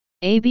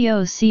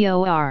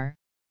AbioCor,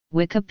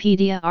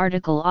 Wikipedia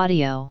article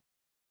audio.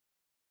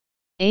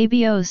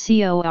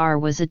 AbioCor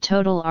was a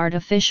total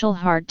artificial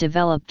heart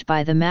developed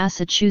by the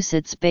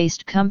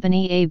Massachusetts-based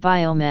company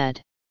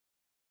Abiomed.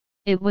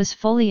 It was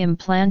fully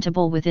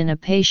implantable within a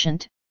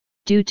patient,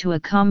 due to a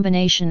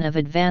combination of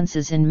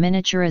advances in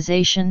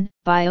miniaturization,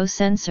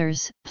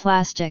 biosensors,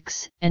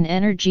 plastics, and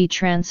energy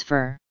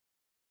transfer.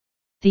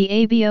 The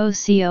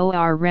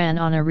AbioCor ran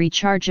on a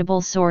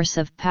rechargeable source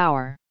of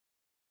power.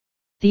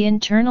 The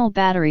internal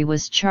battery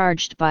was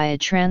charged by a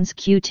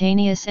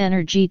transcutaneous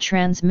energy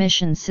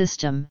transmission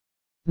system,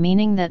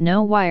 meaning that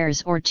no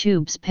wires or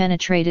tubes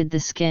penetrated the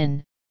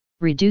skin,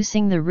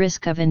 reducing the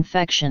risk of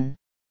infection.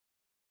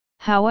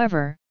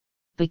 However,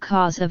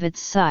 because of its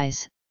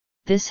size,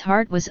 this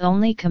heart was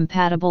only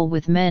compatible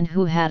with men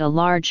who had a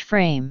large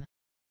frame.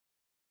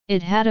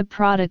 It had a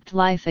product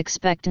life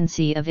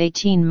expectancy of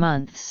 18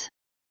 months.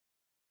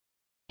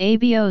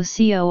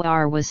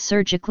 AbioCor was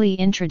surgically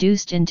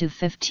introduced into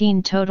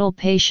 15 total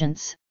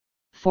patients,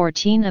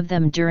 14 of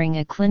them during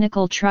a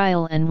clinical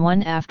trial and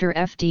 1 after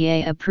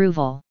FDA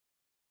approval.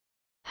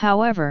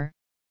 However,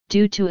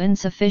 due to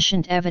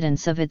insufficient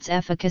evidence of its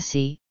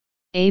efficacy,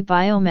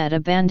 Abiomed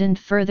abandoned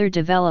further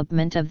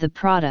development of the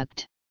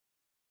product.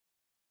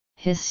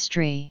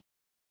 History.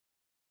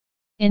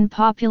 In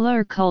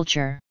popular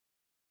culture,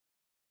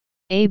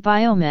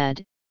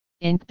 Abiomed,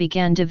 Inc.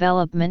 began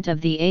development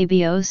of the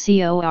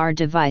AbioCor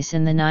device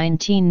in the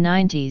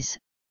 1990s,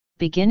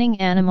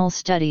 beginning animal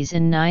studies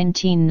in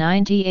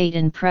 1998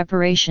 in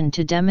preparation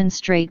to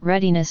demonstrate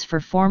readiness for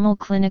formal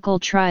clinical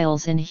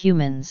trials in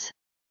humans.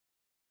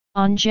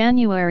 On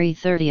January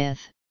 30,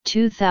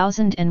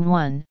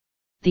 2001,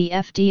 the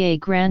FDA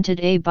granted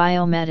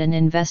Abiomed an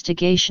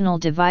investigational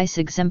device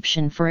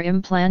exemption for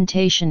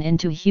implantation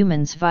into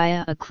humans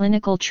via a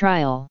clinical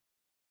trial.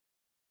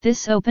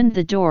 This opened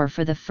the door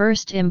for the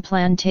first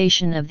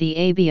implantation of the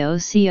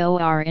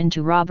AbioCor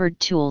into Robert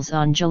Tools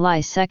on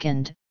July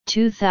 2,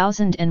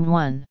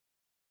 2001.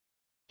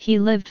 He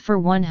lived for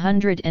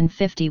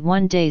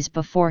 151 days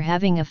before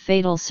having a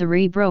fatal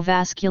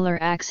cerebrovascular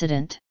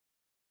accident.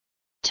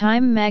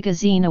 Time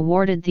magazine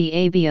awarded the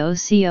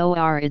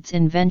AbioCor its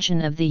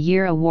Invention of the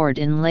Year award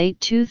in late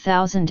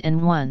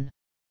 2001.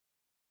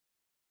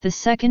 The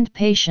second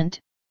patient,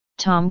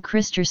 Tom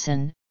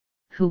Christerson,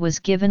 who was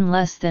given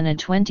less than a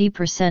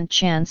 20%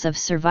 chance of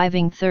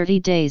surviving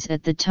 30 days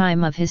at the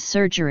time of his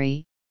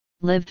surgery,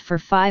 lived for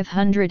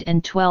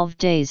 512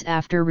 days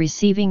after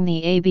receiving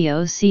the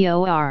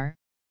AbioCor,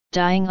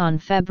 dying on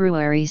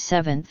February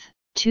 7,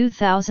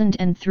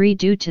 2003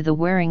 due to the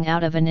wearing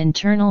out of an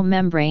internal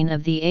membrane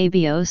of the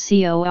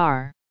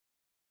AbioCor.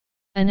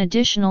 An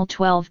additional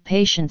 12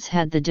 patients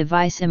had the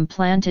device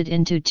implanted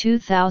into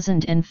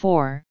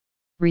 2004,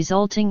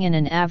 resulting in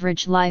an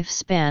average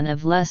lifespan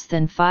of less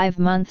than 5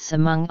 months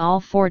among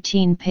all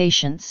 14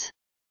 patients.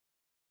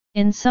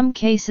 In some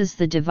cases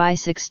the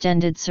device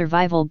extended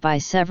survival by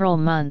several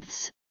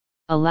months,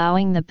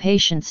 allowing the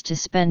patients to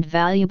spend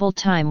valuable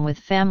time with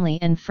family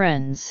and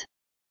friends.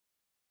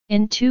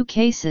 In 2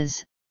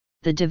 cases,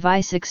 the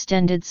device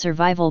extended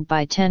survival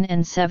by 10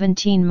 and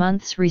 17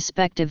 months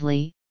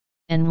respectively,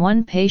 and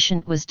 1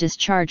 patient was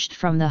discharged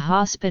from the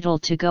hospital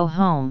to go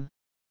home.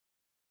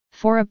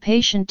 For a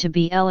patient to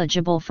be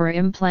eligible for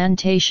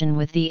implantation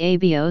with the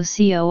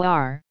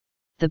AbioCor,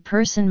 the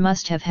person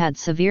must have had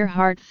severe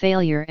heart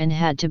failure and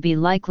had to be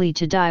likely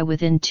to die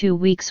within 2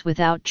 weeks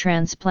without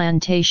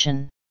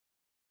transplantation.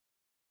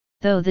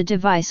 Though the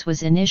device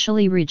was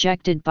initially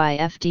rejected by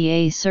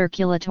FDA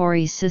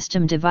Circulatory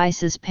System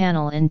Devices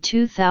Panel in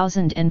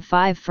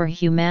 2005 for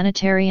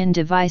humanitarian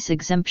device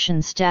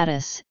exemption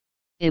status,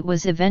 it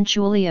was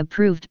eventually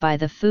approved by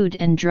the Food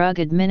and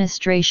Drug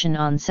Administration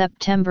on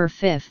September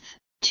 5,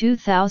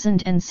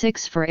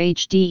 2006 for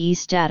HDE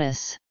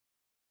status.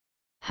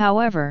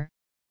 However,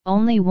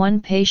 only 1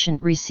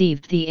 patient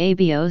received the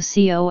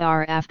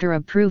AbioCor after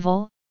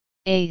approval,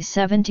 a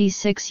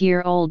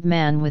 76-year-old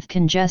man with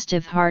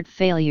congestive heart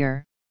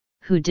failure,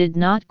 who did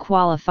not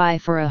qualify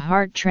for a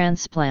heart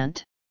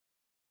transplant.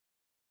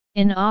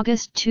 In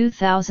August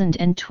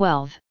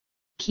 2012,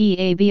 key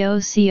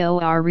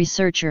AbioCor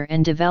researcher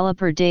and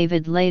developer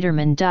David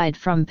Lederman died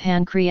from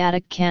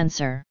pancreatic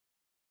cancer.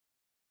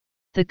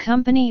 The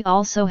company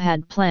also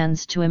had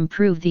plans to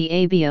improve the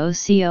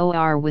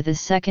AbioCor with a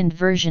second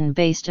version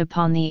based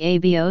upon the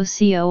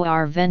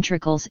AbioCor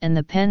ventricles and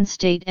the Penn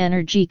State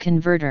energy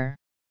converter.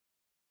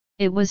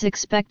 It was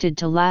expected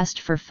to last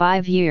for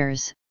 5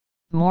 years,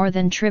 more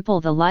than triple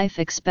the life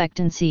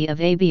expectancy of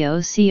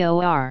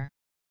AbioCor.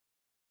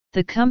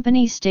 The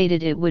company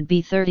stated it would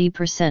be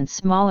 30%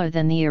 smaller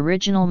than the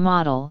original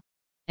model,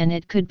 and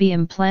it could be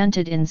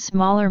implanted in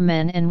smaller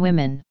men and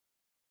women.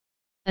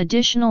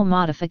 Additional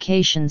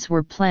modifications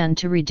were planned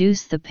to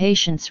reduce the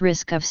patient's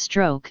risk of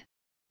stroke,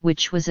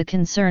 which was a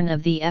concern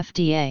of the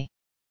FDA.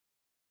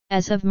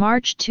 As of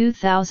March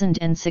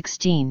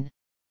 2016,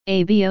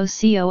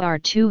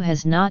 AbioCor 2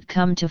 has not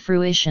come to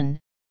fruition,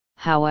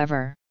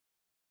 however.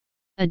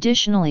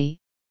 Additionally,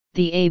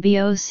 the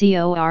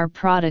AbioCor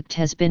product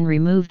has been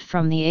removed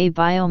from the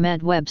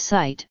AbioMed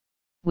website,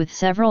 with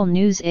several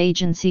news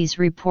agencies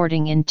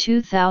reporting in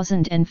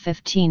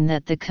 2015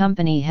 that the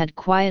company had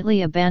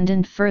quietly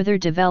abandoned further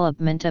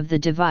development of the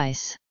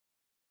device.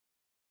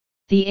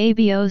 The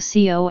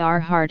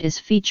AbioCor heart is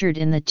featured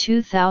in the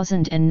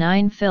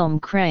 2009 film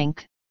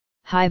Crank,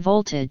 High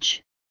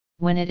Voltage,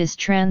 when it is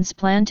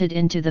transplanted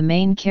into the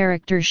main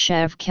character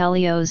Chev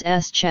Kelio's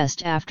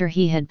chest after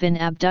he had been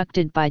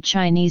abducted by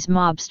Chinese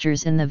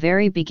mobsters in the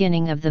very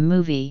beginning of the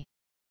movie.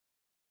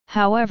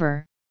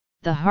 However,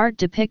 the heart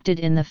depicted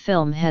in the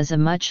film has a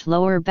much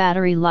lower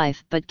battery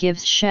life but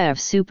gives Chev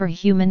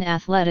superhuman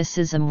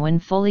athleticism when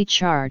fully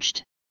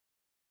charged.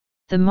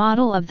 The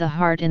model of the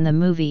heart in the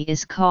movie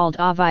is called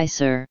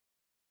AbioCor.